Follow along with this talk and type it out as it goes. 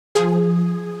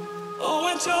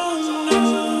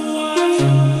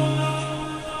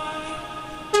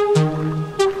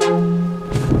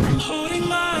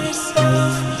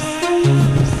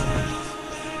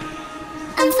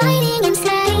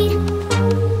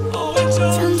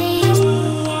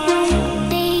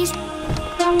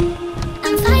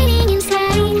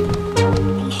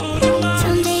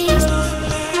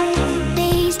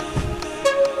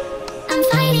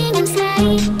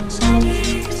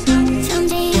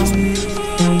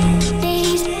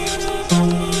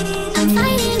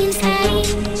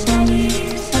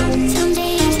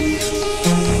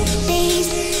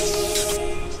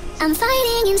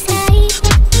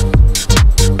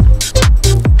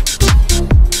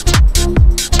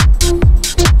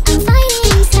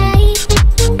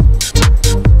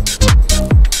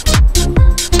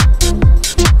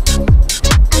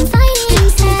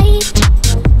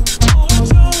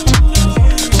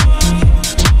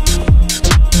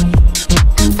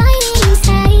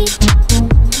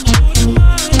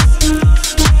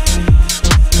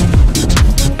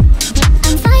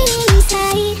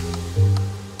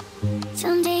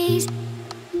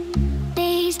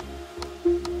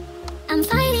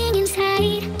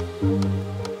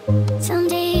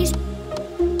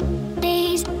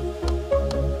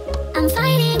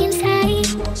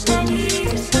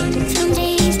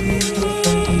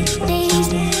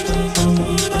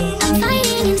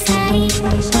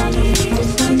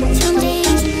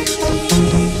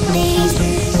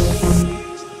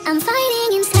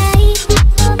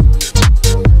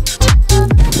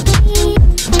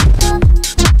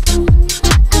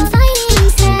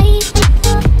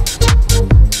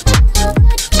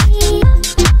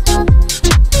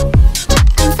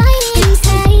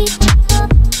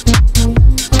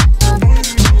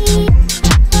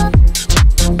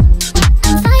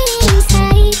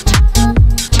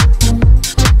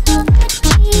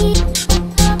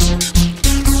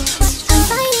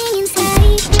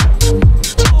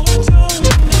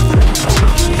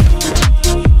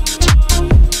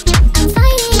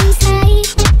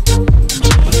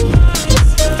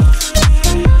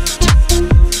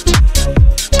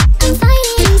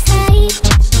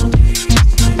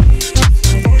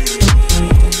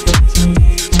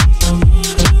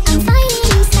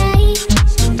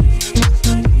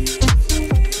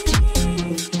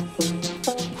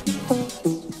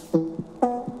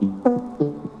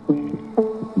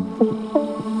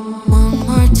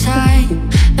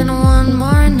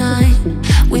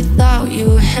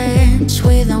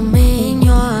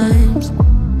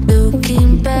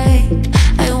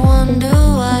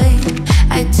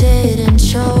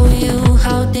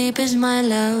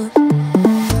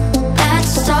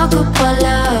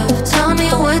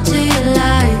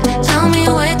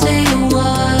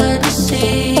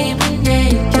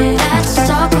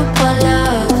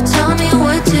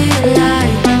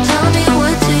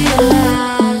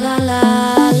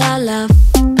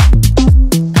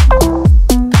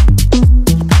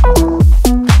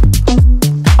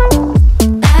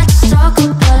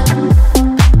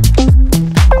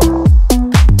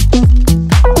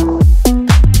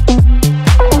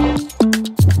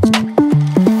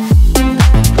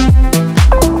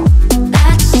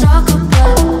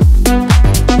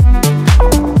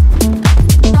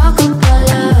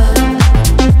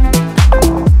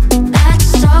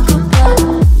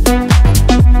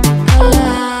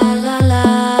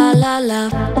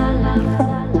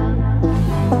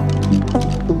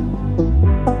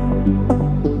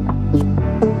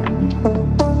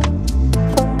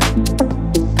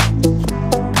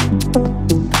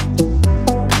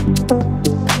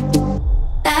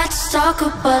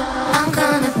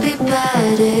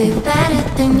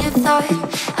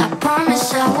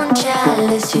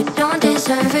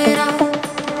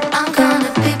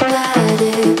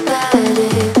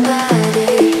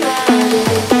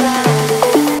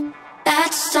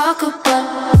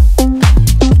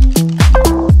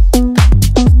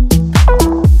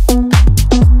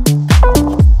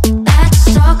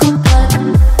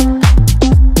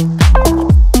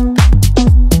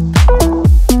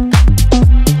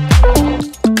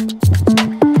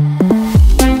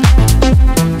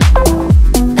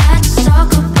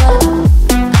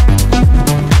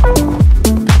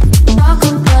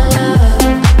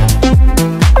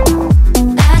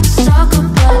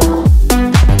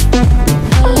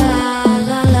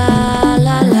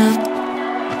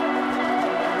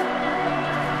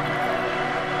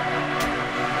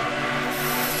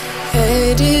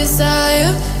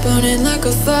burning like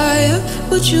a fire.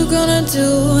 What you gonna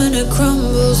do when it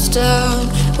crumbles down?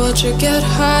 Watch it get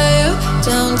higher,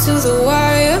 down to the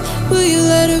wire. Will you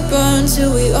let it burn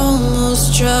till we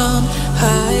almost drown?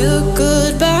 Higher,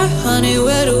 goodbye, honey,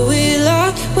 where do we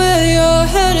lie?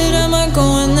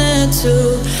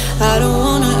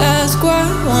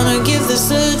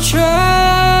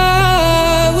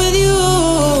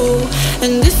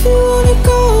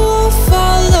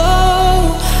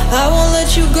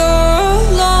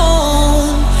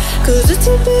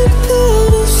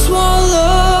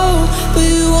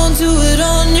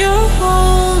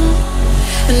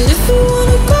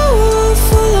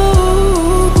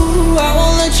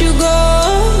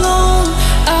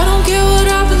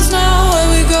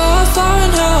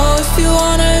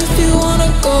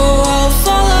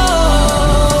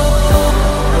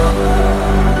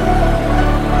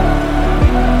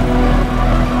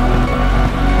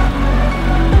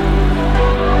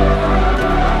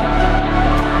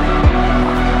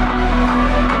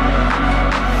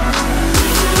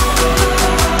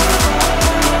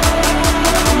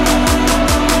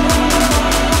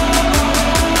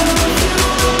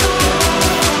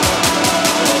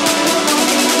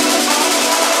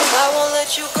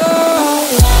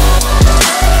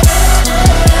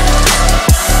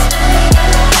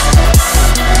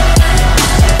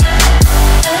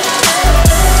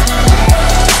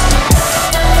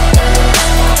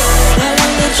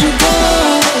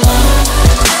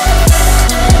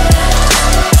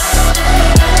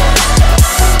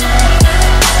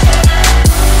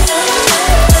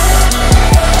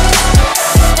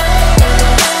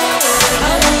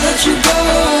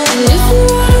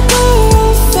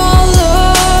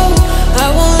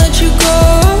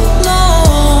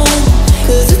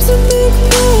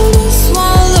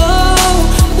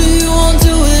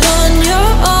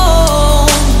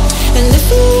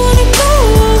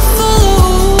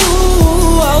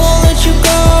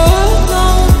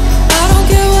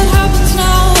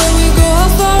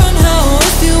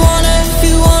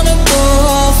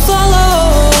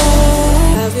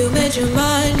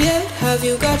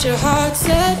 got your heart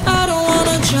set. I don't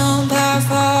wanna jump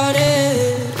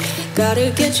half-hearted.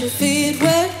 Gotta get your feet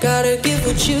wet, gotta give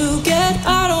what you get.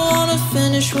 I don't wanna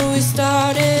finish where we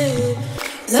started.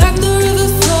 Like the river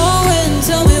flowing,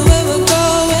 tell me where we're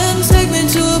going. Take me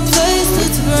to a place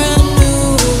that's brand new.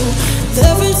 With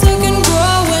every second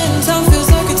growing, time feels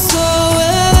like it's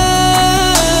slowing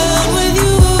with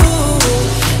you.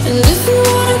 And if you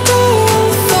wanna go,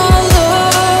 I'll follow.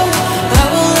 I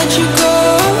won't let you go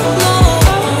alone.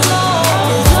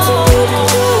 'Cause it's a big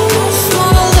pill to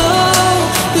swallow,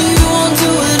 but you won't do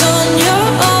it on your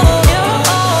own.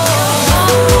 If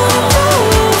you wanna go,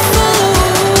 I'll follow.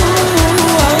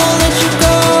 I won't let you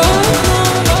go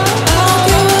alone. I don't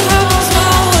care what happens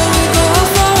now, when we go how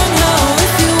far now.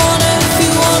 If you wanna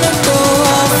go,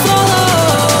 I'll follow.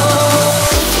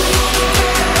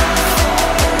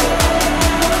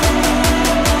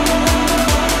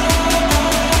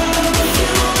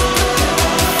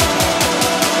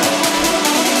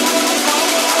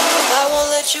 I won't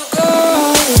let you go. I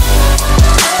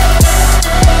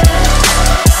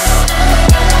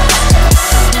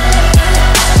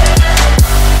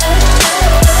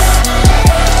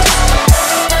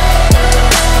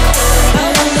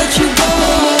won't let you go alone. I won't let you go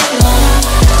alone.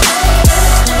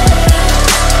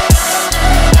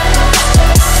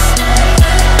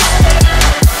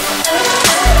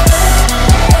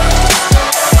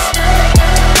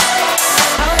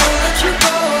 I won't let you go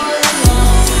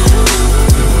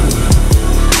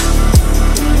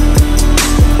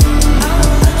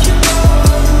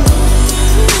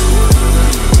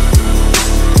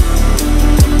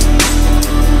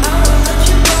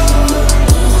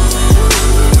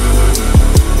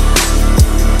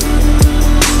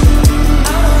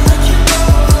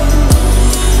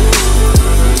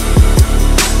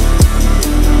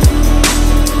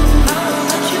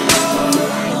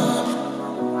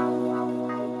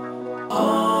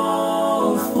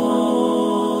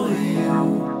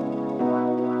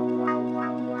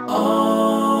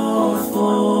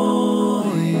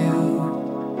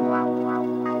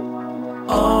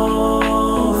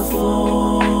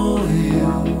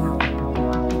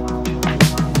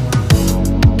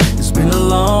It's been a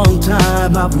long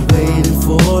time, I've been waiting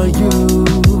for you.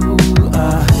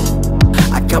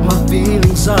 I got my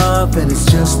feelings up and it's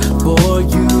just for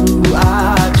you.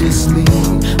 I just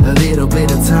need a little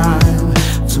bit of time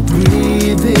to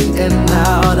breathe in and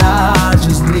out. I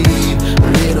just need a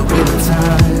little bit of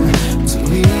time to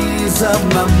ease up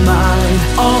my mind.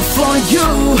 All for you.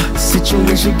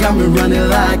 Situation got me running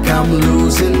like I'm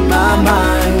losing my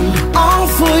mind. All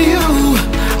for you.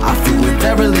 I feel with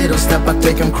every little step I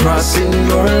take I'm crossing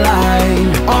your line.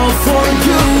 All for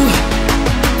you.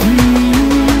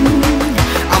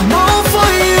 I'm all for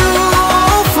you,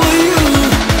 all for you.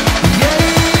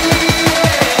 Yeah,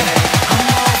 I'm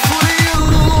all for you,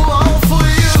 all for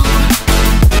you.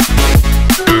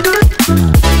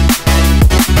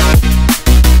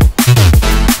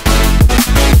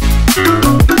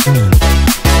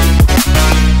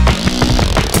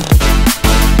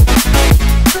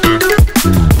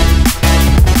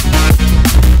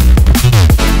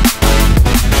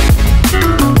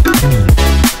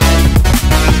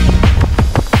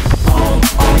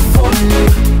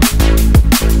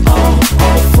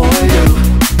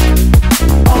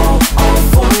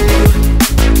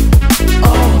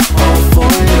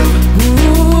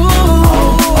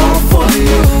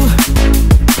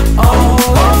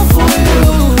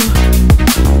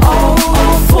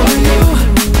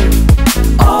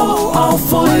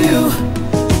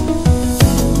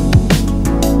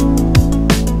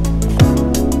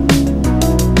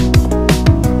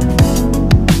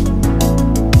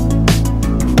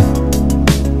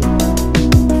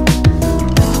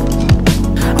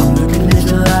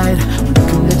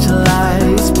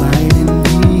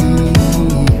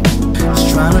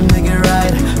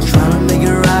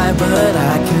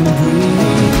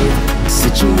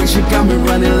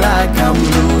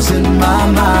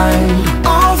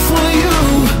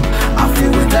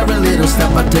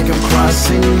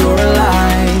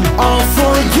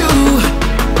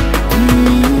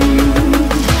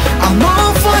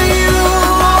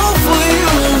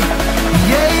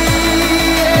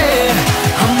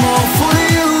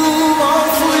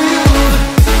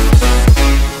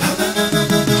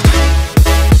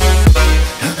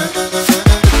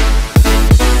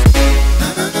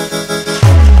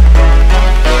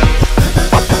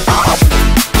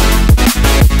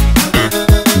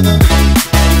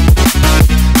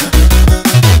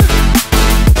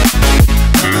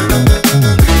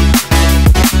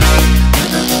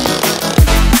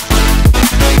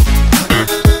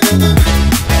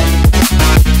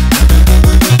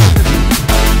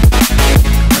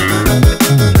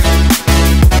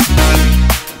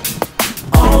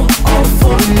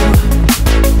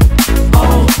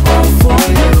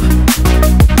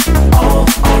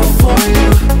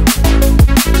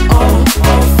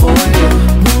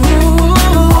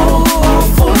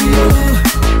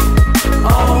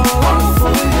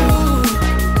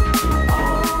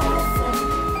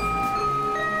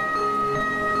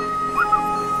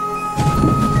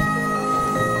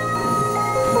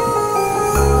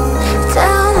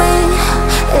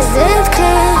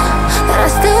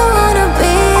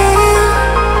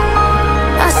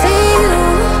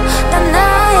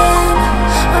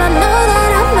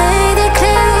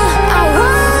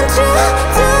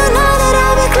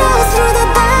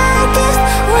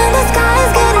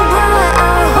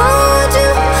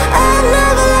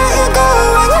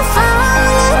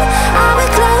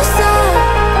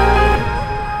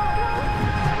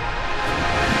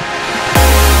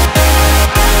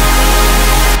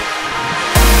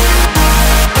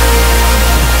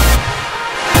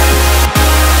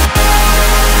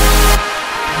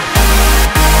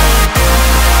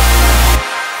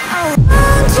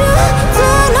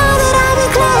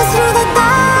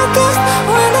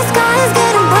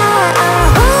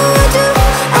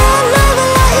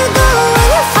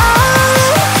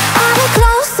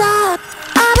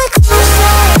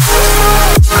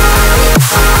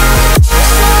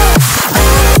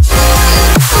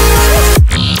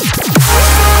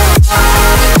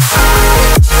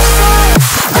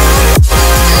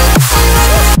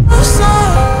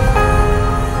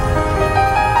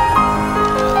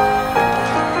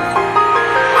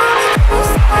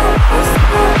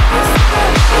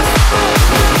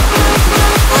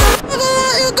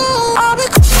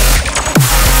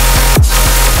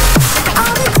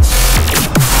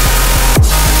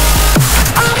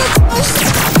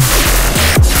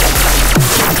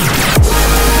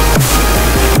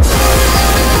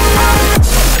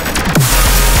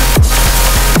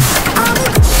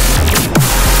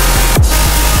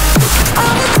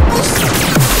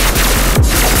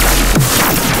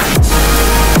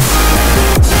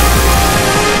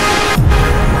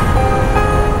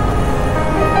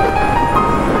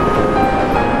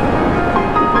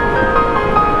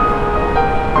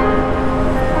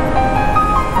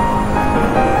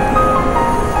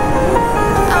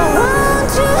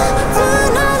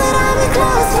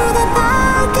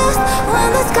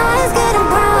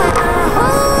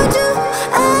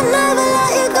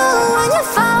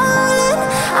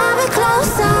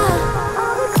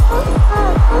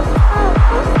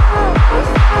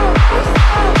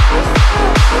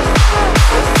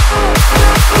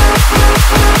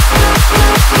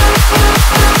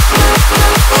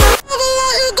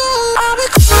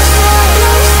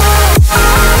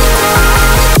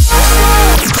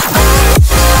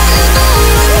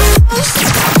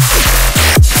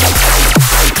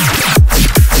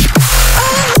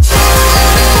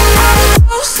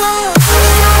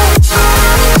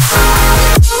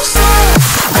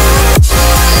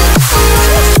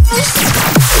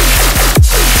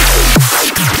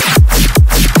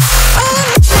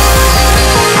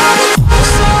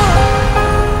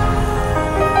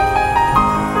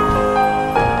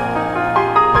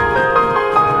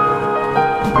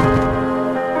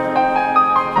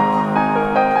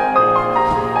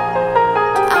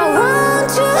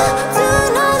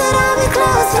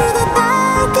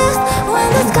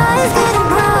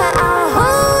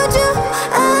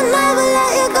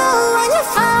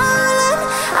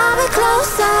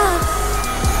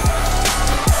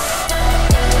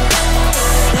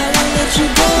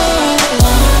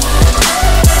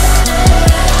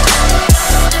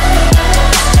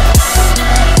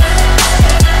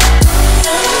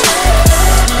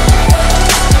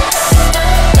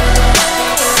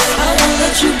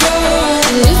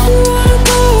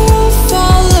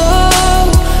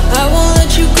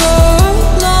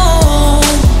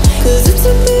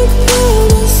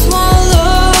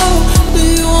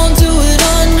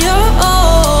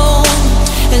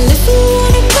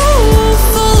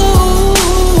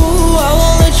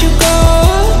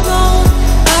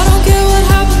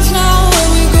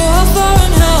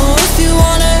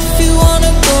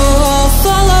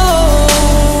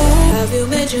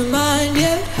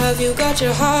 Have you got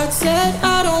your heart set?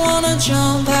 I don't wanna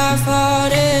jump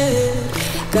half-hearted.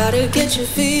 Gotta get your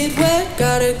feet wet,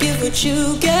 gotta give what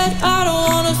you get. I don't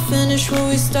wanna finish where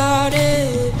we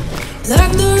started.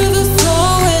 Like the river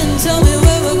flowing, tell me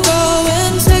where we're going.